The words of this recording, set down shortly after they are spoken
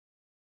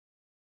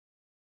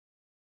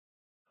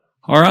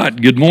All right,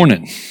 good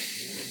morning.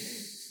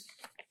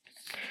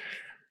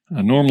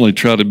 I normally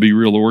try to be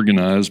real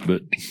organized,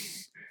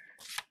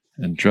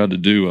 and try to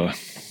do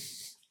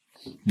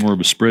more of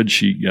a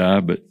spreadsheet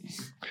guy, but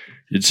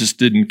it just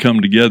didn't come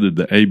together,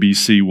 the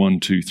ABC 1,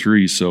 2,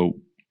 3.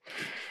 So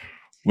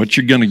what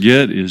you're going to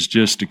get is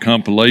just a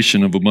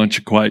compilation of a bunch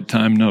of quiet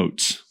time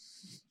notes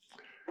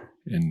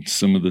and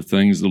some of the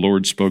things the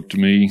Lord spoke to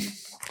me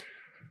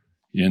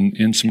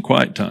in some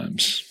quiet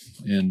times.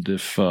 And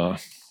if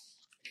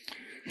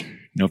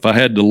I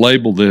had to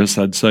label this,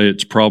 I'd say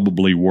it's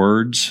probably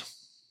words.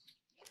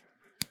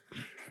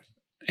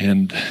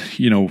 And,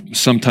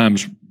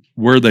 sometimes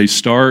where they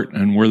start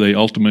and where they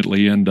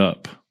ultimately end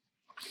up.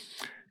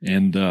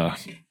 And,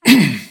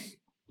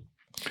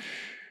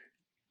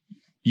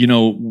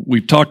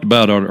 we've talked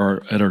about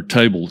at our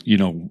table,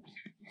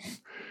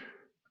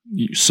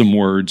 some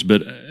words,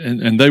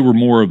 and they were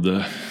more of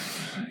the,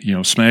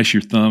 smash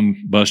your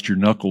thumb, bust your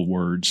knuckle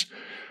words.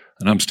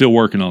 And I'm still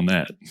working on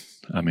that.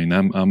 I mean,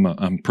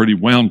 I'm pretty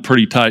wound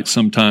pretty tight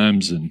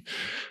sometimes, and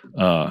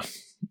I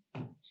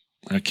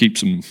keep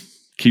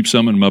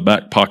some in my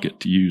back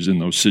pocket to use in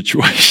those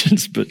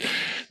situations. But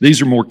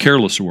these are more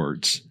careless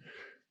words,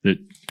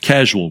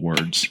 casual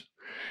words.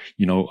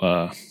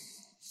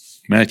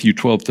 Matthew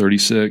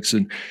 12:36.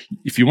 And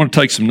if you want to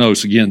take some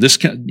notes, again, this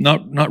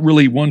not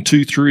really 1,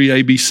 2, 3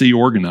 ABC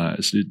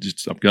organized.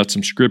 I've got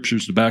some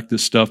scriptures to back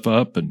this stuff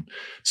up and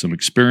some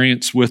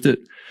experience with it,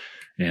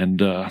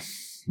 and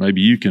maybe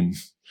you can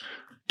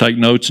take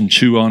notes and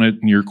chew on it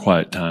in your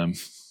quiet time.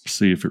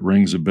 See if it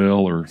rings a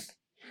bell or,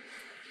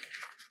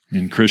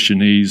 in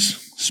Christianese,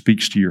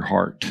 speaks to your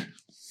heart.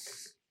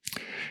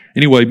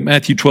 Anyway,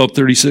 Matthew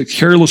 12:36.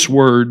 Careless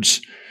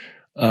words.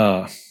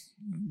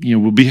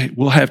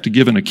 We'll have to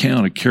give an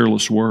account of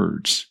careless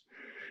words,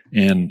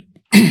 and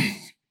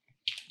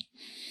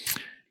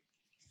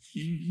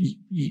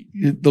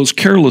those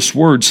careless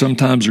words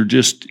sometimes are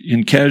just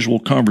in casual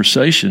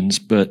conversations,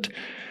 but.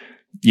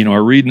 I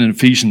read in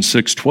Ephesians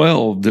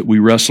 6:12 that we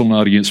wrestle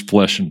not against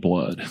flesh and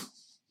blood,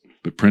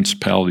 but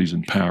principalities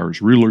and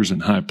powers, rulers in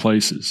high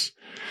places.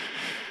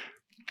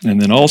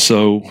 And then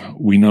also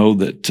we know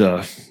that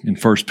in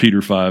 1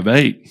 Peter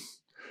 5:8,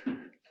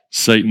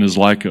 Satan is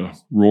like a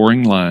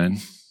roaring lion,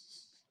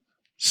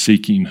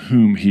 seeking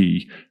whom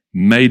he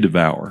may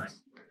devour.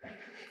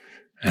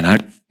 And I,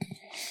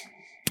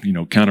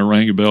 kind of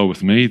rang a bell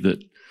with me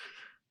that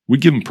we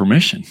give him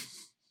permission.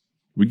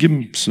 We give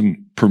him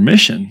some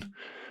permission.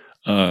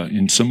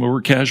 In some of our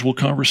casual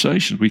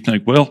conversations, we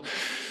think, what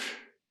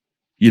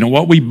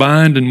we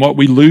bind and what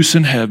we loose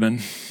in heaven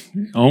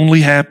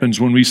only happens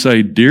when we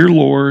say, "Dear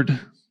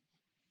Lord,"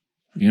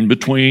 in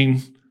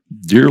between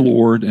 "Dear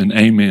Lord" and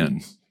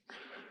 "Amen."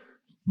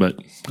 But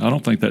I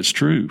don't think that's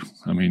true.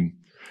 I mean,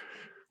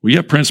 we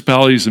have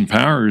principalities and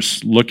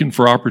powers looking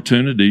for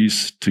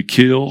opportunities to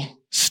kill,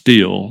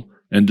 steal,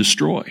 and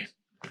destroy.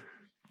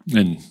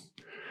 And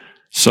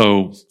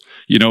so...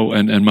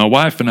 and my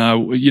wife and I,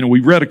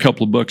 we read a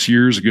couple of books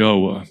years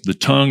ago, The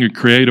Tongue, A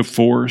Creative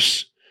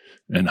Force,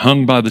 and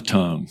Hung by the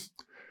Tongue,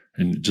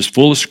 and just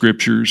full of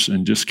scriptures,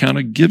 and just kind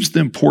of gives the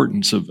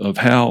importance of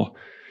how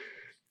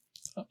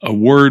a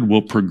word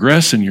will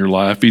progress in your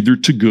life, either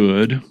to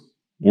good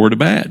or to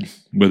bad,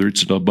 whether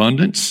it's an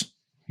abundance,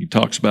 he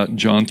talks about in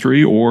John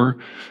 3, or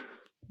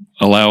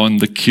allowing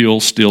the kill,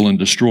 steal, and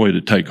destroy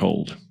to take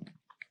hold.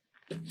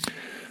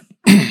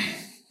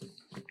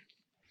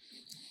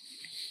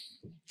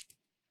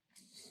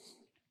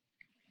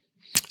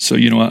 So,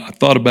 I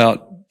thought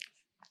about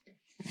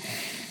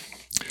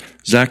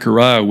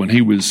Zechariah when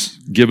he was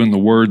given the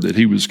word that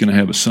he was going to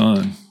have a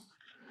son,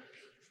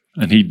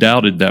 and he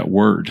doubted that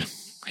word.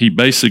 He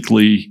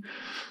basically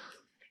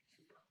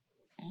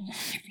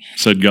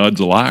said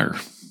God's a liar,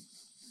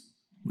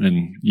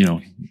 and,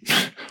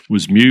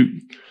 was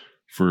mute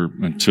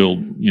until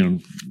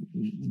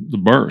the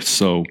birth.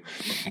 So,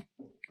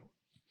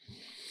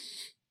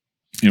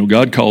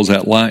 God calls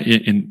that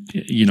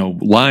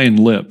lying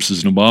lips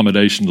is an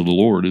abomination to the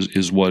Lord,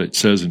 is what it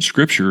says in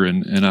Scripture.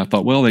 And I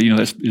thought,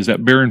 is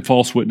that bearing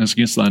false witness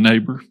against thy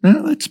neighbor?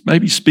 No, that's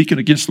maybe speaking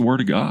against the Word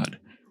of God,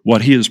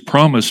 what He has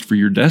promised for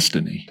your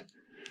destiny.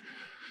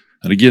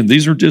 And again,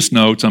 these are just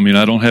notes. I mean,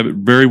 I don't have it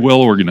very well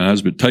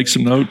organized, but take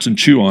some notes and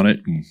chew on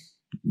it, and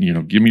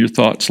give me your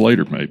thoughts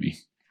later, maybe.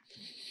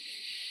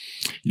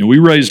 We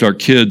raised our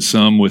kids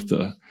some with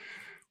a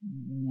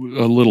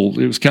little.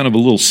 It was kind of a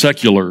little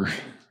secular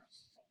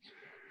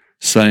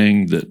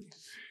saying that,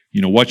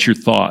 what's your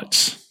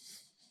thoughts?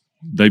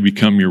 They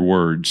become your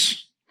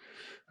words,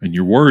 and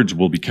your words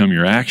will become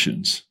your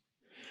actions.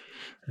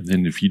 And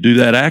then if you do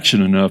that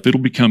action enough, it'll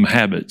become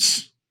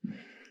habits.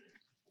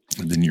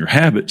 And then your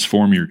habits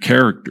form your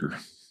character.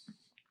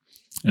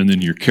 And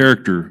then your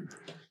character,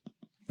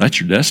 that's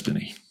your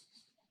destiny.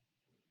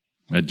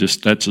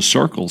 That's a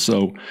circle.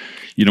 So,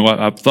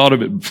 I've thought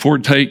of it before.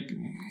 Take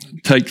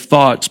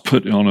thoughts,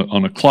 put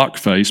on a clock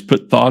face,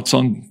 put thoughts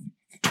on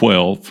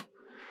 12,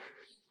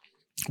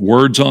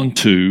 words on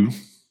 2,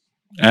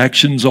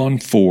 actions on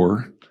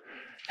 4,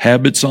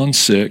 habits on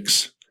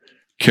 6,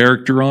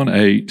 character on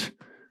 8,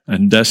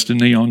 and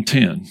destiny on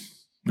 10.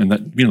 And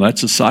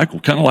that's a cycle,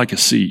 kind of like a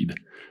seed.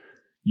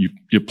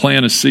 You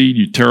plant a seed,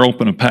 you tear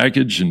open a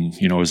package, and,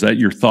 is that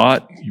your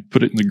thought? You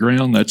put it in the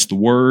ground, that's the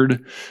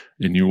word,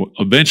 and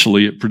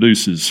eventually it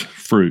produces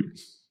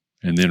fruit,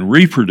 and then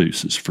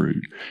reproduces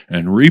fruit,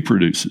 and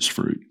reproduces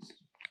fruit.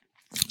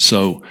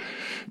 So,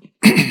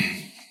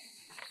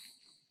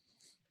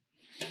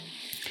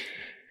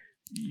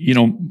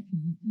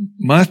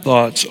 my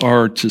thoughts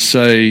are to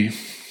say,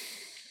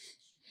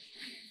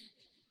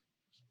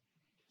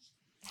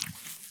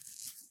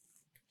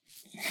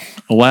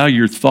 allow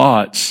your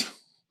thoughts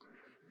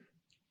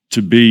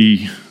to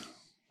be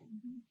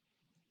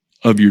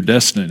of your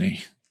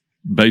destiny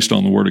based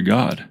on the Word of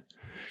God.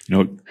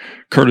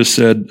 Curtis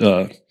said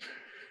a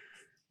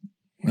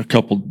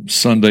couple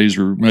Sundays,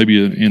 or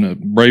maybe in a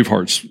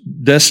Bravehearts,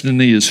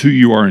 destiny is who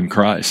you are in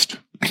Christ.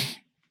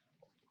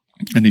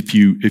 And if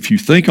you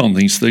think on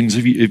these things,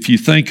 if you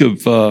think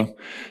of,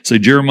 say,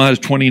 Jeremiah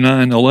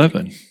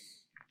 29:11,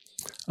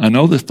 I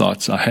know the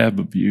thoughts I have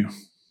of you,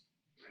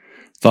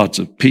 thoughts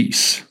of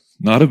peace,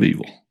 not of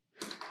evil,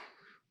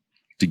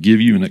 to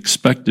give you an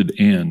expected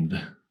end.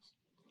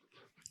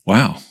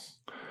 Wow.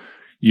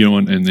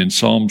 And then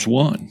Psalms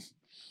 1,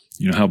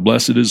 how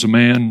blessed is a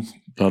man,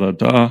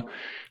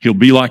 he'll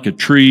be like a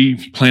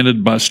tree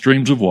planted by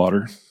streams of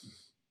water,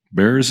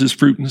 bears his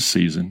fruit in the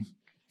season,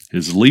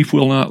 his leaf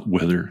will not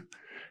wither,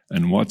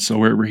 and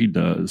whatsoever he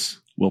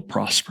does will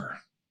prosper.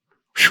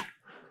 Whew.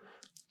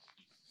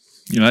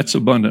 That's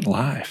abundant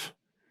life.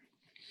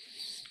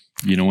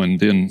 And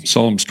then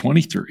Psalms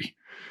 23,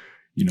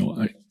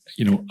 I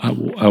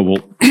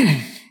will,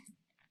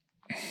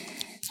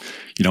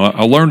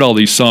 I learned all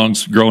these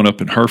songs growing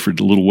up in Hereford,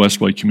 the little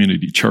Westway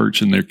Community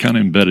Church, and they're kind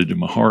of embedded in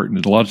my heart.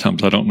 And a lot of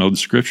times I don't know the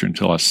scripture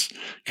until I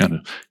kind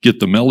of get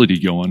the melody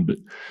going. But,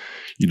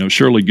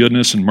 surely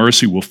goodness and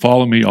mercy will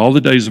follow me all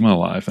the days of my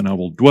life, and I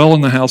will dwell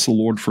in the house of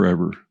the Lord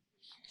forever.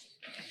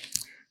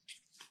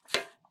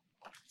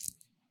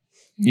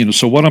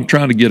 So what I'm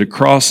trying to get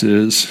across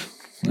is,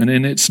 and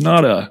it's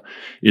not a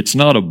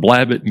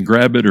blab it and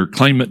grab it or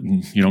claim it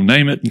and,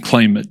 name it and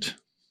claim it.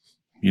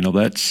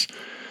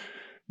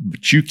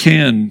 But you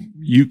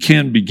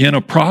can begin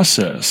a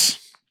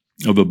process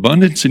of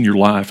abundance in your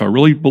life, I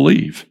really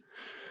believe,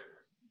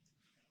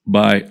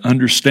 by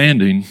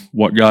understanding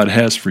what God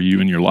has for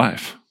you in your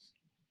life.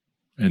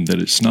 And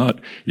that it's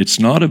not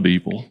of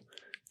evil,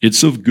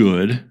 it's of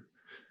good,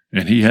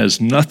 and He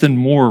has nothing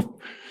more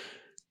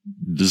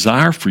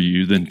desire for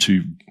you than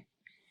to,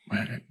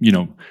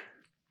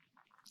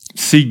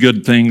 see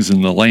good things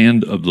in the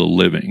land of the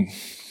living.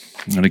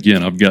 And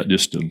again, I've got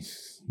just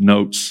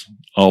notes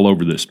all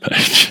over this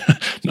page.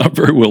 Not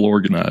very well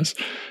organized,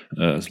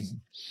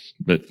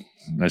 but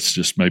that's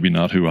just maybe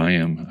not who I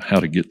am, how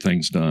to get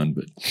things done.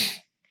 But,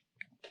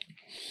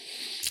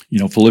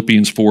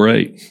 Philippians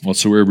 4:8,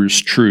 whatsoever is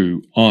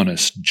true,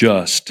 honest,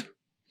 just,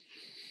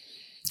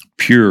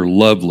 pure,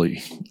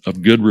 lovely,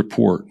 of good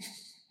report,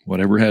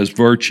 whatever has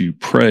virtue,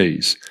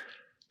 praise,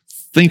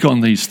 think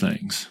on these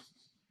things.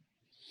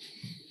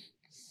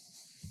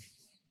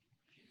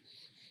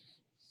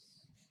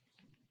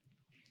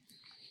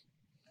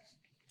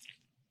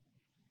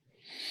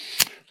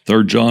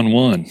 Third John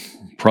 1,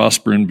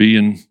 prosper and be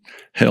in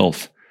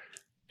health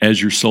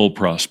as your soul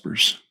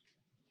prospers.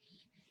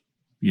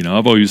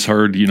 I've always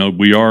heard,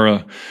 we are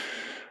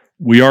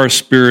a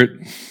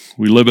spirit,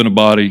 we live in a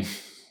body,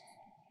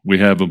 we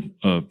have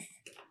a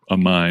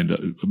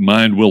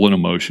mind, will, and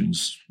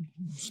emotions.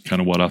 It's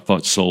kind of what I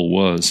thought soul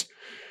was.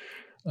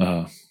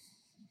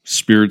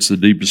 Spirit's the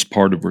deepest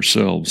part of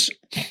ourselves.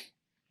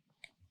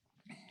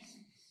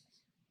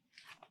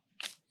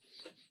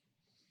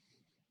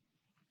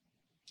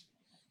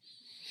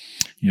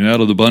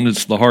 Out of the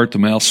abundance of the heart, the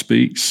mouth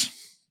speaks.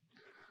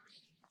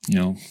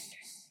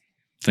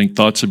 Think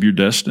thoughts of your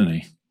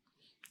destiny.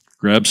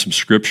 Grab some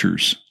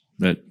scriptures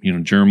that,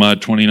 Jeremiah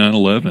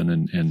 29:11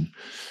 and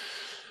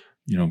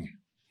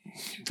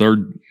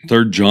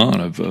third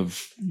John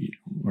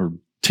or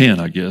 10,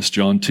 I guess,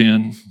 John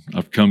 10,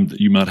 I've come that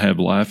you might have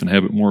life and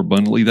have it more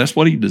abundantly. That's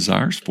what He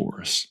desires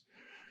for us.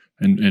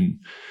 And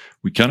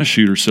we kind of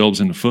shoot ourselves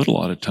in the foot a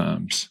lot of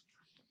times.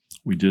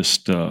 We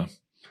just, how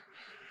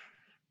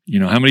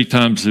many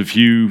times have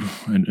you,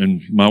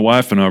 and my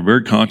wife and I are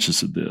very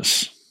conscious of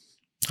this.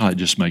 It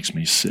just makes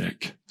me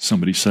sick.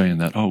 Somebody saying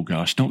that, oh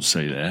gosh, don't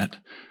say that.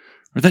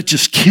 Or that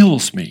just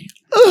kills me.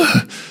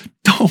 Ugh,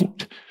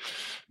 don't.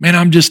 Man,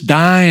 I'm just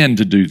dying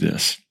to do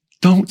this.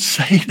 Don't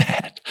say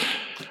that.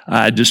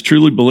 I just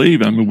truly believe,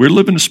 we're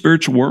living in a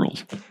spiritual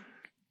world.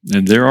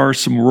 And there are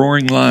some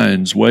roaring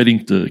lions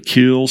waiting to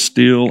kill,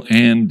 steal,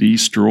 and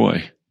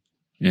destroy.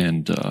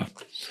 And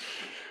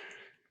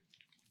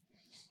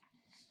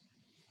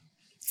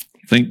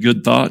think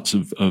good thoughts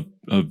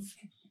of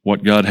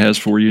what God has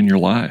for you in your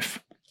life.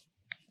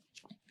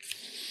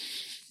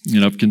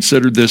 I've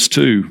considered this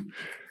too,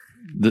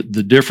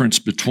 the difference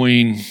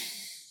between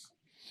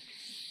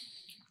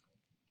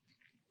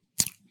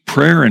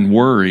prayer and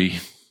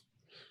worry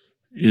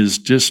is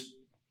just,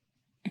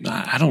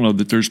 I don't know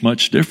that there's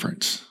much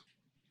difference.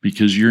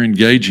 because you're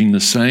engaging the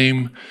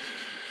same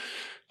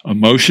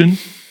emotion,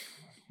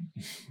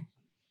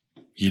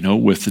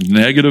 with the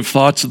negative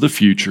thoughts of the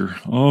future.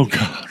 Oh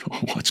God,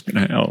 what's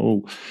going to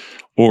happen?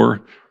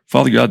 Or,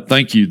 Father God,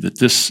 thank you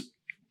that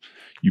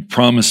you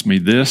promised me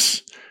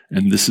this,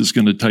 and this is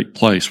going to take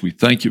place. We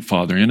thank you,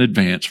 Father, in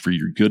advance for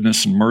your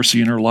goodness and mercy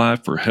in our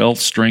life, for health,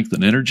 strength,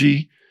 and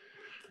energy.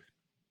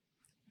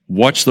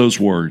 Watch those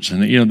words.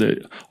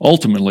 And,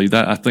 ultimately,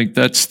 I think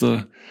that's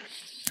the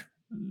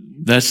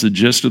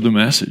gist of the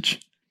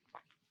message,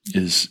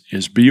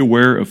 is be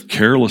aware of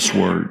careless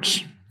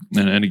words.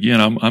 And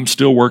again, I'm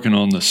still working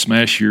on the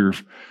smash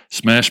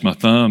my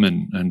thumb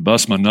and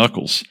bust my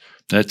knuckles.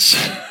 That's,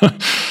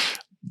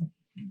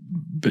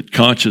 but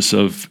conscious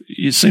of,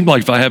 it seems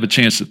like if I have a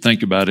chance to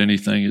think about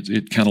anything,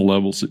 it kind of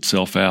levels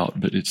itself out.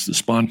 But it's the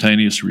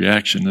spontaneous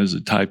reaction as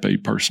a type A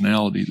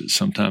personality that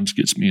sometimes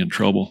gets me in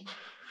trouble,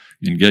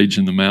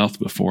 engaging the mouth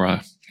before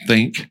I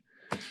think.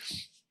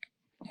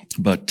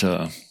 But,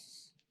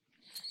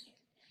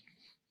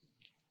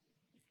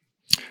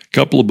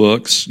 couple of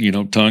books,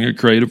 Tongue, A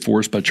Creative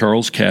Force by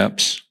Charles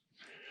Capps,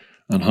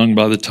 Unhung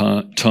by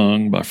the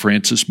Tongue by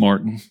Francis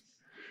Martin,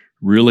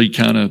 really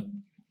kind of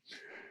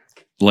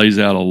lays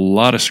out a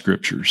lot of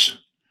scriptures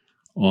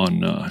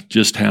on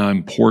just how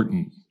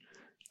important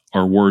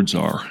our words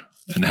are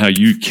and how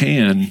you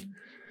can,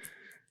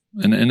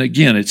 and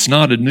again, it's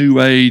not a new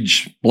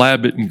age,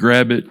 blab it and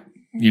grab it,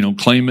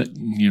 claim it,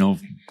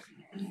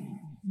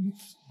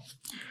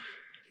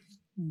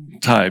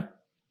 type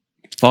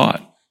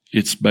thought.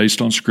 It's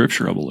based on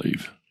Scripture, I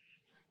believe.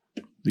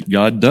 That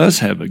God does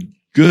have a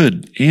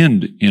good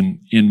end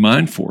in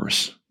mind for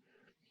us.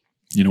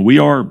 We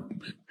are,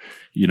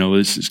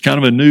 this is kind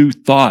of a new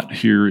thought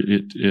here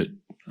at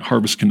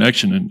Harvest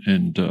Connection,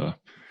 and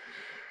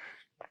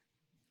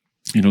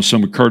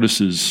some of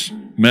Curtis's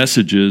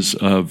messages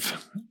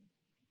of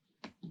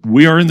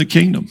we are in the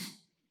kingdom.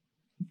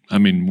 I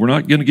mean, we're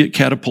not going to get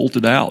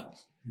catapulted out.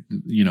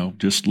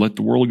 Just let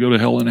the world go to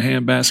hell in a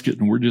handbasket,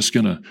 and we're just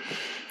going to,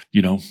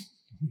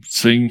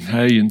 sing,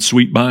 hey, and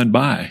sweet by and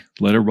by.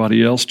 Let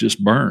everybody else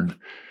just burn.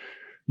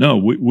 No,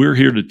 we're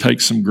here to take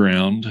some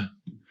ground,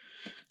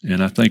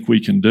 and I think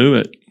we can do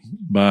it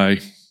by,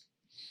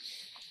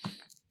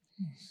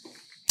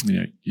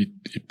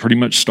 it pretty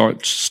much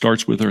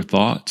starts with our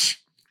thoughts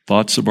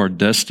of our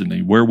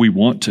destiny, where we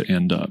want to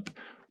end up,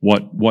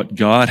 what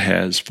God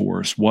has for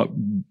us, what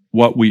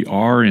we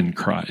are in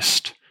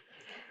Christ.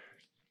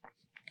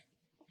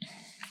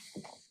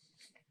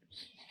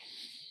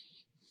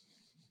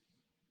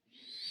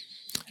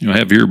 I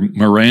have here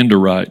Miranda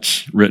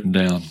rights written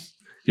down.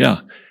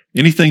 Yeah,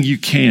 anything you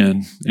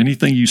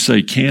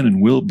say can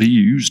and will be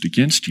used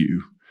against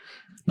you.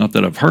 Not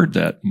that I've heard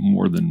that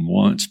more than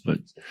once, but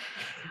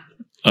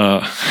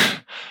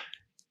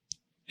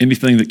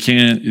anything that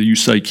you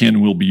say can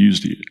and will be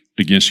used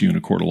against you in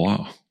a court of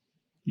law.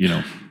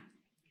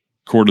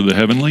 Court of the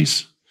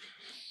heavenlies.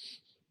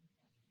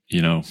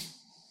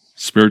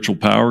 Spiritual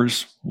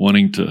powers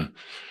wanting to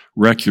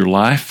wreck your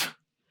life.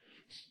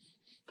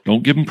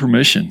 Don't give them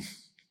permission.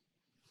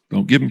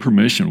 Don't give them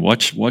permission.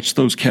 Watch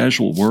those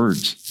casual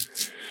words.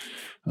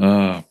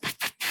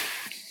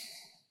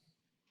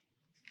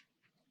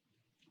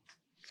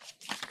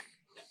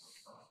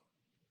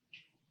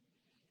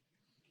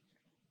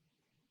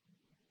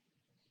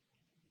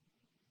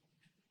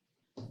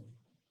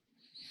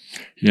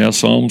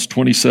 Psalms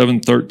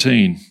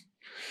 27:13.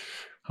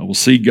 I will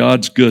see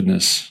God's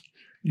goodness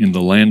in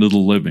the land of the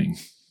living.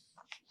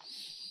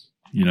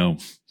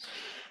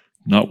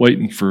 Not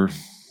waiting for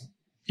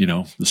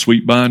the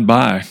sweet by and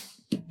by,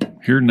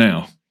 here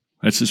now.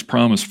 That's his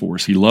promise for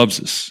us. He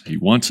loves us. He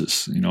wants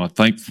us. I'm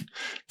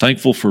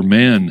thankful for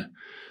men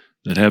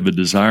that have a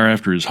desire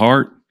after his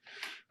heart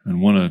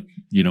and want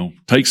to,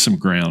 take some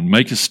ground,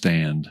 make a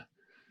stand,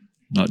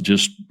 not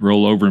just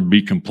roll over and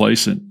be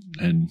complacent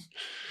and,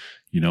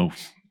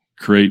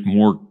 create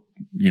more,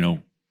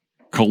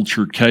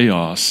 culture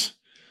chaos,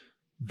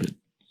 but,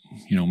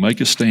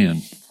 make a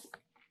stand.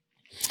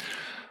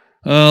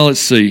 Let's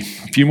see.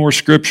 A few more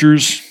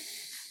scriptures.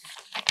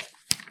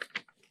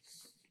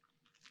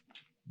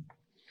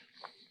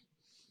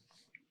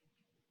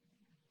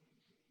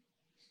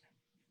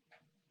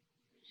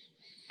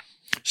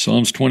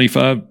 Psalms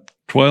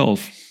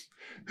 25:12.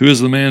 Who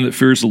is the man that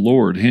fears the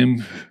Lord?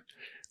 Him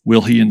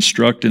will he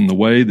instruct in the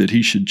way that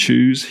he should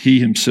choose. He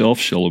himself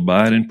shall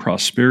abide in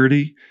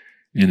prosperity,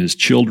 and his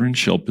children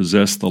shall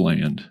possess the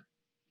land.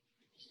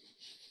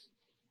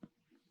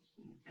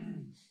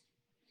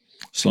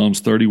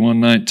 Psalms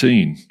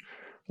 31:19.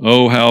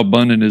 Oh, how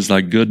abundant is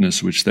thy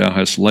goodness, which thou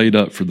hast laid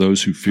up for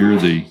those who fear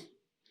thee.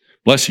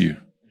 Bless you.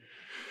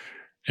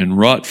 And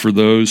wrought for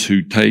those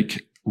who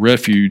take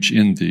refuge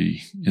in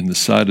thee, in the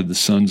sight of the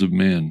sons of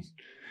men.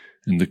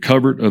 In the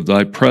covert of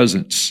thy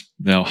presence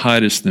thou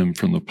hidest them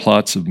from the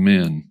plots of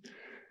men.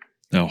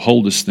 Thou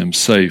holdest them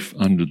safe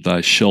under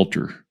thy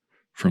shelter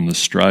from the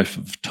strife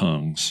of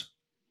tongues.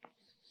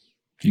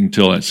 You can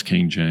tell that's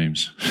King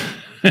James,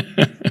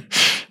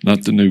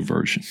 not the New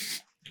Version.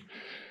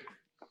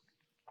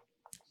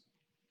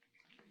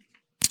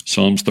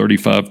 Psalms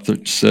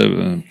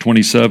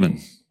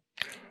 35:27.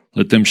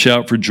 Let them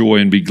shout for joy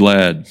and be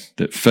glad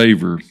that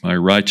favor my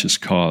righteous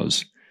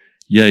cause.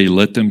 Yea,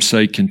 let them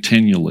say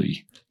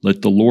continually,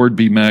 let the Lord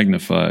be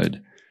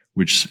magnified,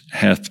 which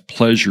hath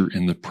pleasure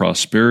in the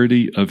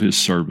prosperity of his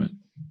servant.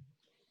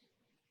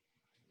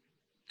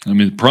 I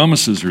mean, the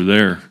promises are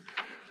there.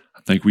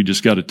 I think we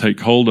just got to take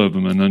hold of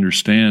them and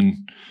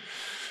understand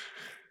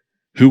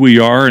who we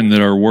are and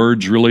that our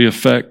words really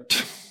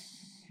affect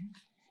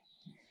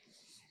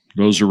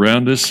those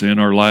around us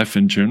and our life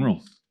in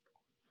general.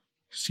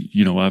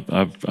 You know,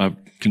 I've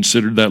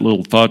considered that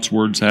little thoughts,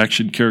 words,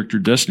 action, character,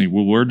 destiny.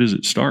 Well, where does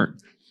it start?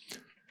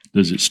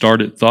 Does it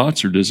start at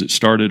thoughts or does it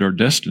start at our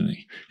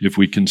destiny? If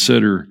we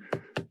consider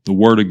the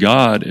Word of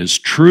God as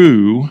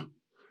true,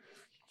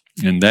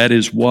 and that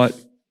is what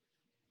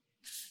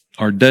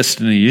our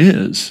destiny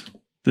is,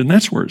 then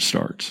that's where it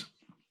starts.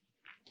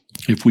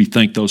 If we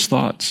think those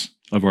thoughts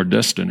of our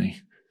destiny,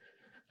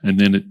 and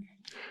then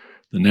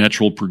the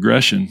natural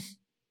progression,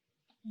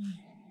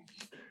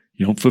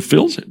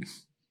 fulfills it.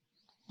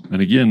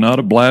 And again, not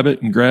a blab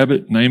it and grab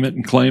it, name it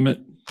and claim it,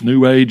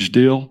 new age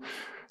deal.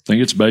 I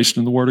think it's based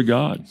in the Word of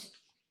God.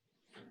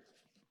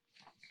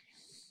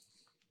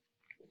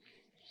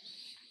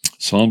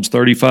 Psalms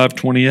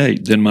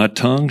 35:28. Then my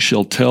tongue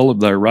shall tell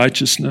of thy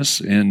righteousness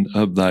and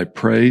of thy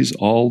praise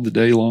all the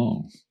day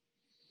long.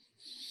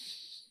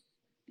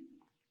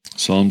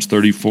 Psalms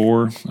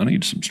 34. I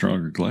need some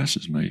stronger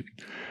glasses, maybe.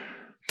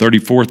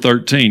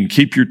 34:13.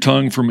 Keep your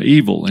tongue from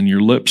evil and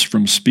your lips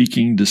from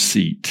speaking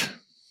deceit.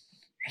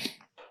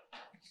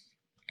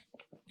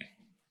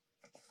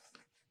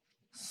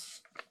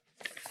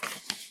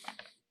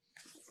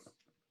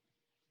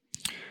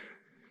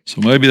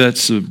 So maybe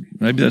that's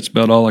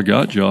about all I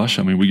got, Josh.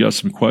 I mean, we got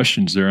some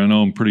questions there. I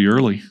know I'm pretty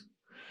early,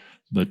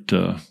 but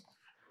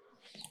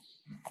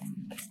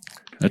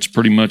that's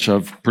pretty much.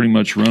 I've pretty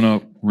much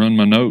run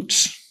my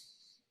notes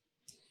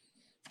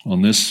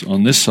on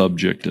this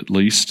subject at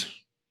least.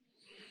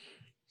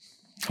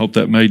 Hope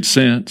that made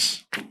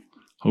sense.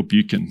 Hope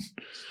you can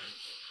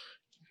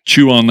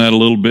chew on that a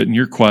little bit in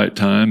your quiet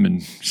time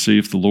and see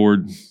if the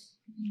Lord,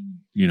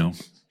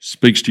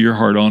 speaks to your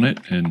heart on it.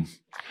 And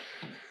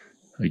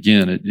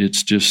again,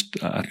 it's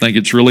just, I think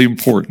it's really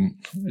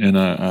important, and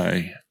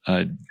I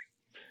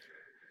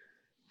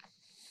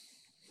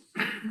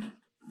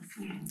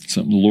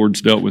something the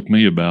Lord's dealt with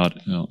me about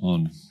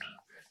on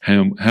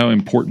how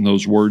important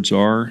those words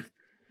are,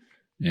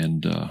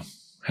 and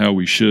how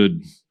we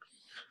should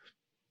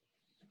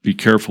be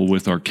careful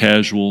with our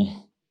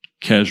casual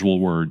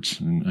words.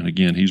 And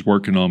again, He's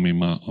working on me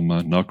on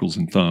my knuckles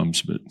and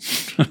thumbs. But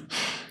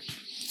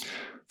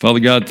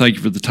Father God, thank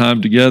you for the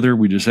time together.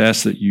 We just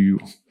ask that you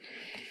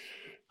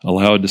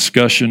allow a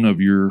discussion of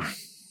your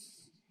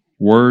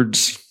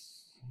words,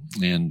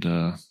 and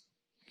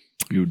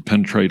you would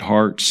penetrate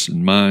hearts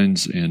and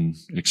minds and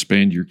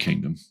expand your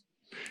kingdom.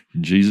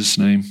 In Jesus'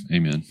 name,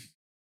 amen.